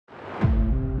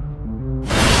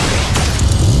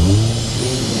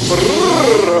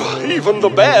even the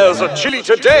bears are chilly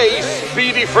today,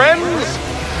 speedy friends.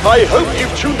 I hope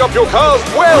you've tuned up your cars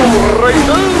well,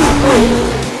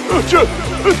 racers.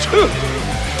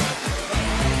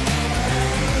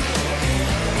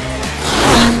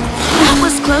 That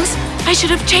was close. I should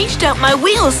have changed out my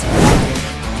wheels.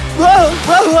 Whoa,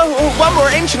 whoa, whoa, one more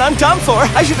inch and I'm done for.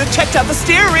 I should have checked out the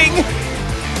steering.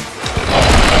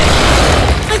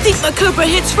 I think my Cobra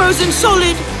hit's frozen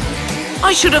solid.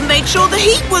 I should have made sure the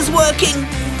heat was working.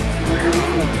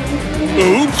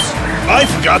 Oops! I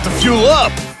forgot to fuel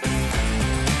up.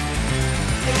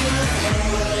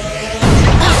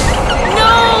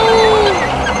 No!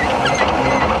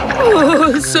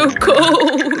 Oh, so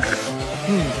cold.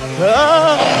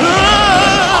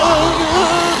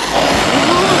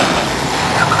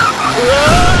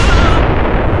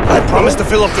 I promised to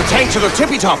fill up the tank to the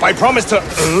tippy top. I promised to...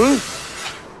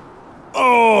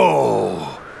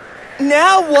 Oh!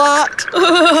 Now what?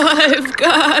 Oh, I've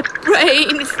got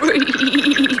brain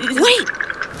freeze. Wait,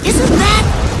 isn't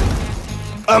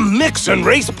that... A mix and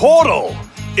race portal!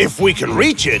 If we can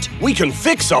reach it, we can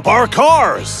fix up our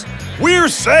cars. We're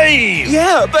saved!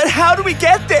 Yeah, but how do we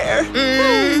get there?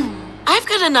 I've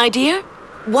got an idea.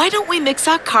 Why don't we mix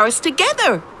our cars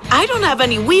together? I don't have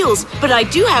any wheels, but I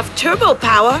do have turbo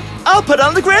power. I'll put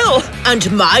on the grill.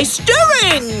 And my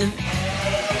steering!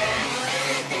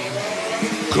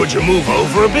 Could you move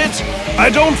over a bit? I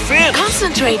don't fit!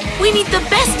 Concentrate. We need the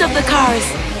best of the cars.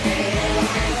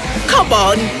 Come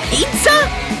on, pizza?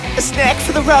 A snack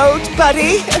for the road,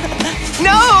 buddy.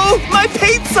 No, my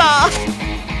pizza!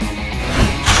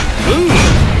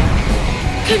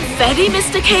 Confetti,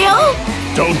 Mr. Kale?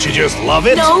 Don't you just love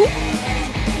it? No.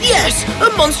 Yes, a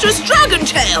monstrous dragon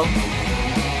tail.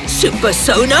 Super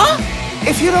sonar?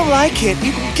 If you don't like it,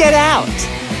 you can get out.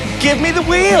 Give me the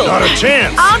wheel. Not a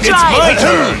chance. I'll It's drive. my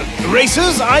turn.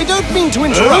 Racers, I don't mean to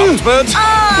interrupt, but...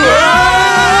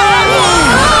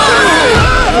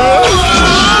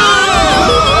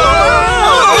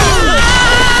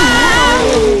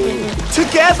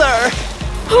 Together.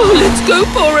 Oh, let's go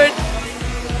for it.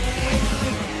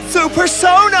 Super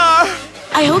sonar.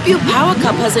 I hope your power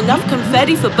cup has enough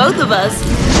confetti for both of us.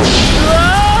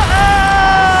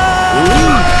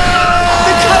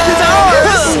 The cup is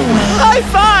ours. High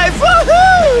five.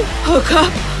 Woohoo! Hook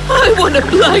up. I want a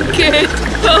blanket.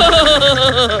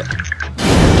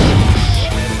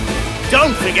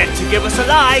 Don't forget to give us a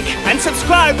like and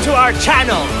subscribe to our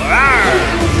channel.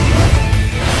 Rawr.